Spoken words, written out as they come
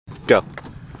Go.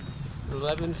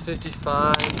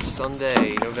 11:55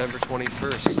 Sunday, November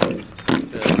 21st.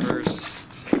 The first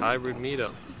hybrid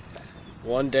meetup.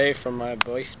 One day from my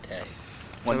birthday.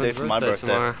 One day from my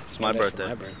birthday. Tomorrow. It's my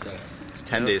birthday. It's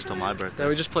 10 days till my birthday. Now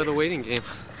we just play the waiting game.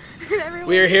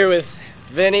 We are here with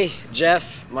Vinny,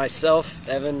 Jeff, myself,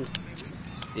 Evan,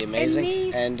 the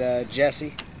amazing, and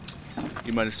Jesse.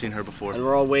 You might have seen her before. And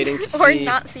we're all waiting to or see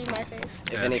not see my face.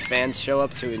 if any fans show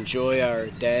up to enjoy our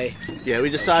day. Yeah, we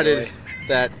decided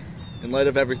that in light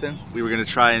of everything, we were going to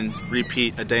try and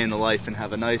repeat a day in the life and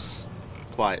have a nice,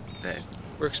 quiet day.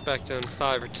 We're expecting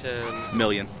 5 or 10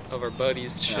 million of our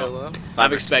buddies to show up.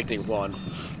 I'm expecting one.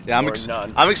 Yeah, I'm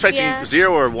expecting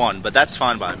 0 or 1, but that's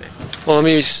fine by me. Well, let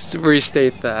me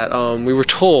restate that. We were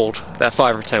told that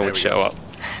 5 or 10 would show up.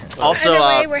 Also,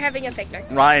 Either way, we're having a picnic.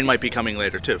 Ryan might be coming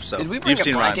later too. So did we bring you've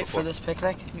seen a Ryan blanket before. for this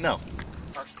picnic? No.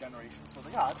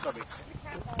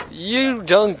 You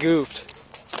done goofed.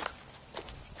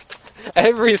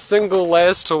 Every single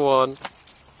last one.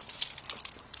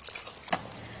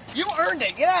 You earned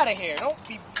it. Get out of here. Don't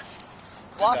be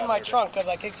blocking my trunk because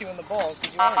I kicked you in the balls.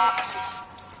 Because you earned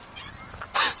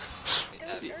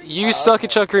it. You suck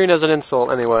at Chuck Green as an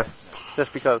insult anyway.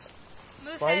 Just because.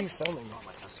 Why are you filming me?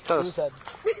 Because.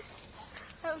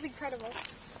 That was incredible.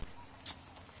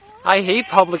 I hate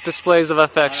public displays of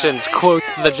affections. Quote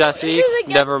the Jesse.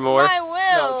 Nevermore. I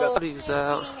will. No, Just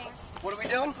out. What are we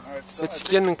doing? Right, so It's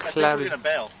getting cloudy. we're gonna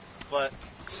bail, but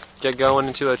Get going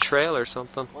into a trail or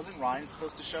something. wasn't Ryan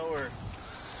supposed to show or?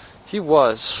 He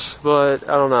was, but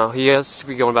I don't know. He has to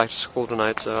be going back to school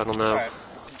tonight, so I don't know. Right.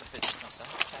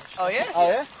 Oh yeah. Oh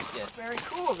yeah. Yeah. Very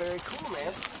cool, man. I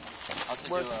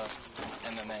also do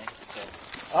MMA. So.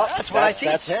 Oh, that's what I teach.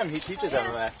 That's him. He teaches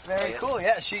MMA. Very cool.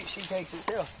 Yeah, she takes it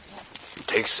too.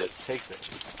 Takes it.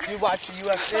 You watch the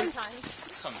UFC? Sometimes.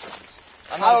 Sometimes.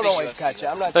 I don't always catch it.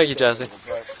 I'm not. Thank you, Jesse.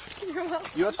 You're welcome.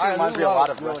 UFC reminds me a lot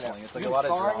of wrestling. It's like a lot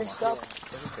of sparring drama. and stuff.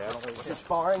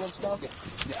 Sparring and stuff.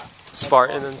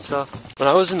 Spartan and stuff. When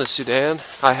I was in the Sudan,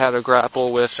 I had a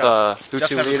grapple with a Jeff's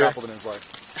Hutu never leader grappled in his life.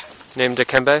 named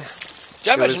Dikembe.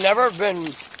 Jeff It has was- never been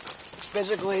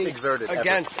physically Exerted,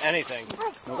 against anything.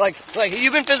 Like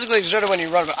you've been physically exerted when you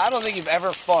run, but I don't think you've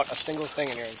ever fought a single thing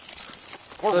in your.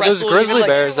 Or Well, those wrestled, grizzly even, like,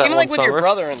 bears that even one like with your summer.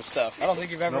 brother and stuff. I don't think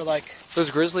you've ever like.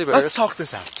 Those grizzly bears. Let's talk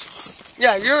this out.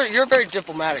 Yeah, you're a very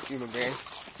diplomatic human being.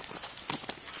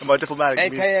 And by diplomatic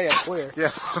means. AKA a queer. Yeah.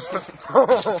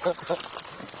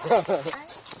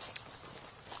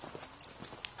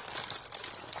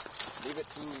 Leave it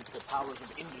to the powers of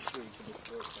industry to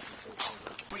destroy something.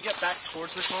 When we get back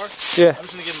towards the car, Yeah. I'm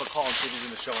just gonna give him a call and see if he's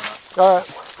in the show or not. Alright.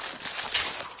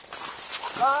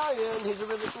 Ryan, he's a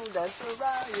really cool dancer.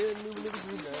 Ryan,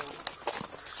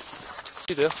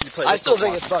 You do. I still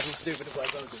think it's fucking stupid to play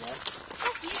Pokemon, man.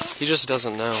 He just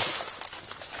doesn't know.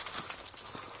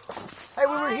 Hey,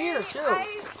 we were here too.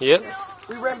 Yep.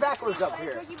 We ran backwards up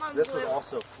here. This was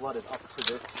also flooded up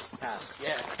to this path.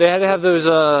 Yeah. They had to have those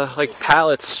like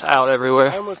pallets out I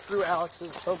everywhere. almost threw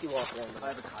Alex's Pokewalk in. I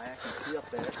have a kayak and see up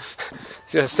there.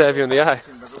 He's gonna stab you in the eye.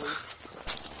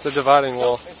 It's a dividing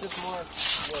wall. It's just more wood.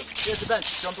 Here's the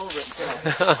bench. Jump over it and sit on it.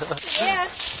 Yeah.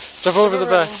 Jump over the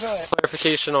back. Enjoy it.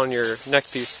 Clarification on your neck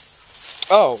piece.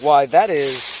 Oh, why, that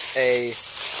is a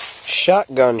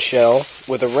shotgun shell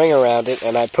with a ring around it,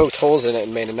 and I poked holes in it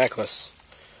and made a necklace.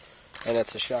 And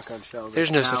it's a shotgun shell. There's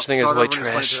no such thing as white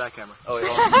trash. Oh, wait,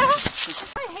 hold on.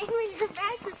 I hate when your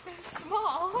bag is so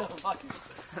small.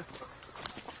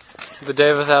 The day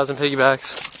of 1,000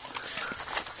 piggybacks.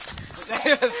 A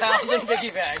 1,000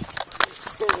 piggybags.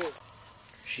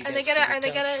 Are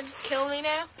they gonna kill me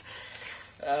now?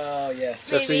 Oh, yeah.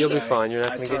 Jesse, you'll be fine. You're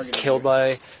not gonna get killed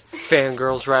by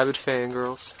fangirls, rabid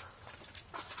fangirls.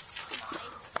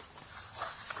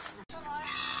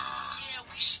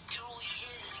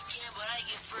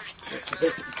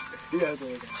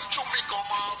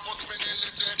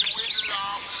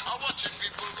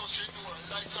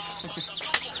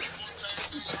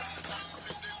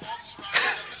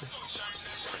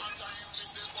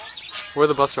 We're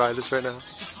the bus riders right now.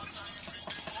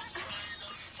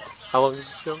 How long does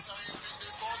this go?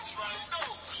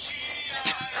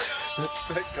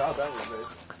 Thank God that was it.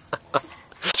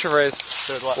 Traverse.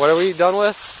 What are we done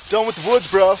with? Done with the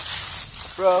woods, bro.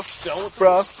 Bro. Done with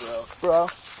Bro. bro.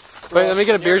 Wait, let me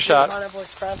get a beer shot. Pineapple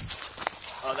Express.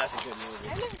 Oh, that's a good movie.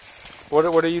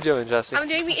 What are you doing, Jesse? I'm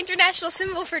doing the international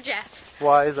symbol for Jeff.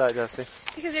 Why is that, Jesse?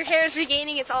 Because your hair is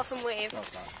regaining its awesome wave. No,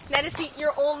 it's not. That is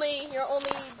your only,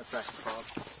 Attractive problem.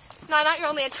 no, not your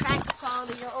only attractive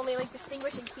quality, your only, like,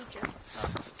 distinguishing feature.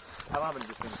 I don't have any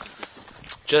distinction.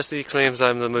 Jesse claims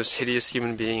I'm the most hideous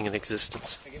human being in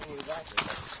existence.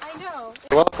 I know.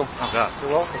 You're welcome. Oh God.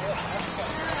 You're welcome.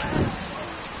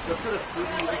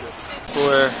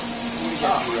 For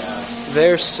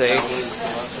their sake.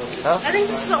 I think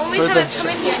this is the only time I've come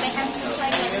in here and they haven't been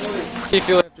playing it. How do you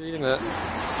feel after eating that?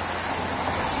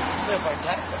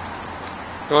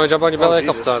 You want to jump on your belly a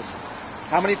couple times?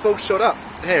 How many folks showed up?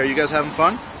 Hey, are you guys having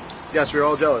fun? Yes, we were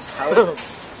all jealous. How is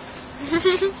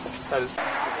it? That is.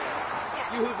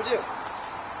 You who do?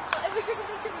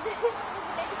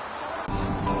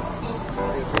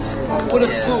 What a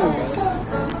fool.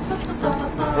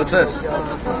 What's this?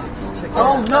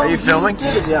 Oh no! Are you filming?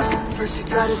 Yes. First you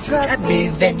try to trap me,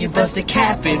 then you bust a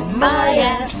cap in my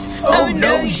ass. Oh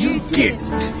no, you didn't.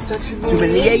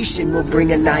 Humiliation will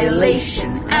bring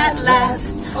annihilation at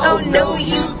last. Oh no,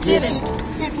 you didn't.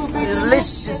 It will be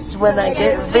delicious when I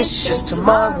get vicious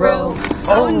tomorrow.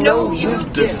 Oh no, you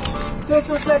didn't. There's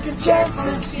no second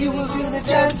chances. You will do the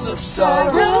dance of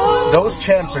sorrow. Those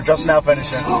champs are just now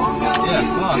finishing.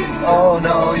 Oh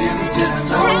no, you didn't.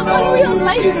 Can't let real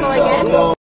bicycle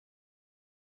again.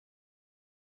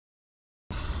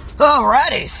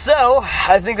 Alrighty, so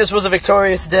I think this was a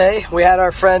victorious day. We had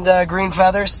our friend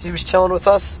TheGreenFeathers. He was chilling with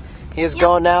us. He is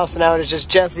gone now, so now it is just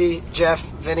Jesse, Jeff,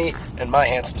 Vinny, and my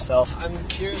handsome self. I'm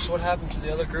curious what happened to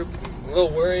the other group. I'm a little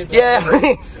worried. Yeah,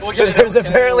 there's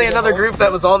apparently another group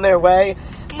that was on their way,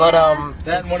 but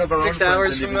That one of our 6 own hours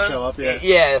friends didn't from even now? show up yet.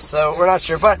 yeah, so we're not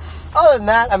sure. But other than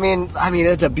that, I mean,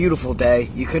 it's a beautiful day.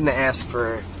 You couldn't ask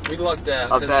for We lucked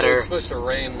out A because better- it was supposed to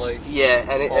rain like and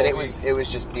All it week.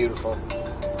 was just beautiful.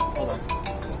 Hold on.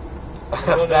 I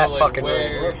don't That know, fucking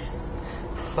where rain.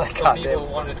 Like, some goddamn. people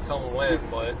wanted to come when,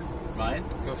 but Ryan?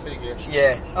 go figure.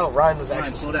 Yeah. Oh, Ryan was Ryan,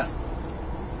 actually. slow down.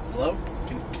 Hello?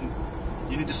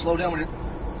 You need to slow down when you're...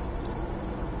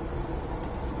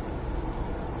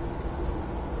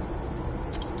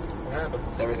 What happened?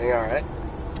 Is everything all right?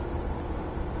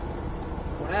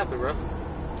 What happened, bro?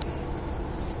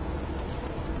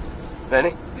 Benny?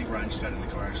 I think Ryan just got in the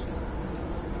car accident.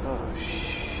 Oh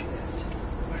shit!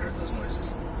 I heard those noises.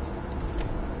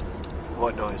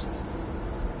 What noises?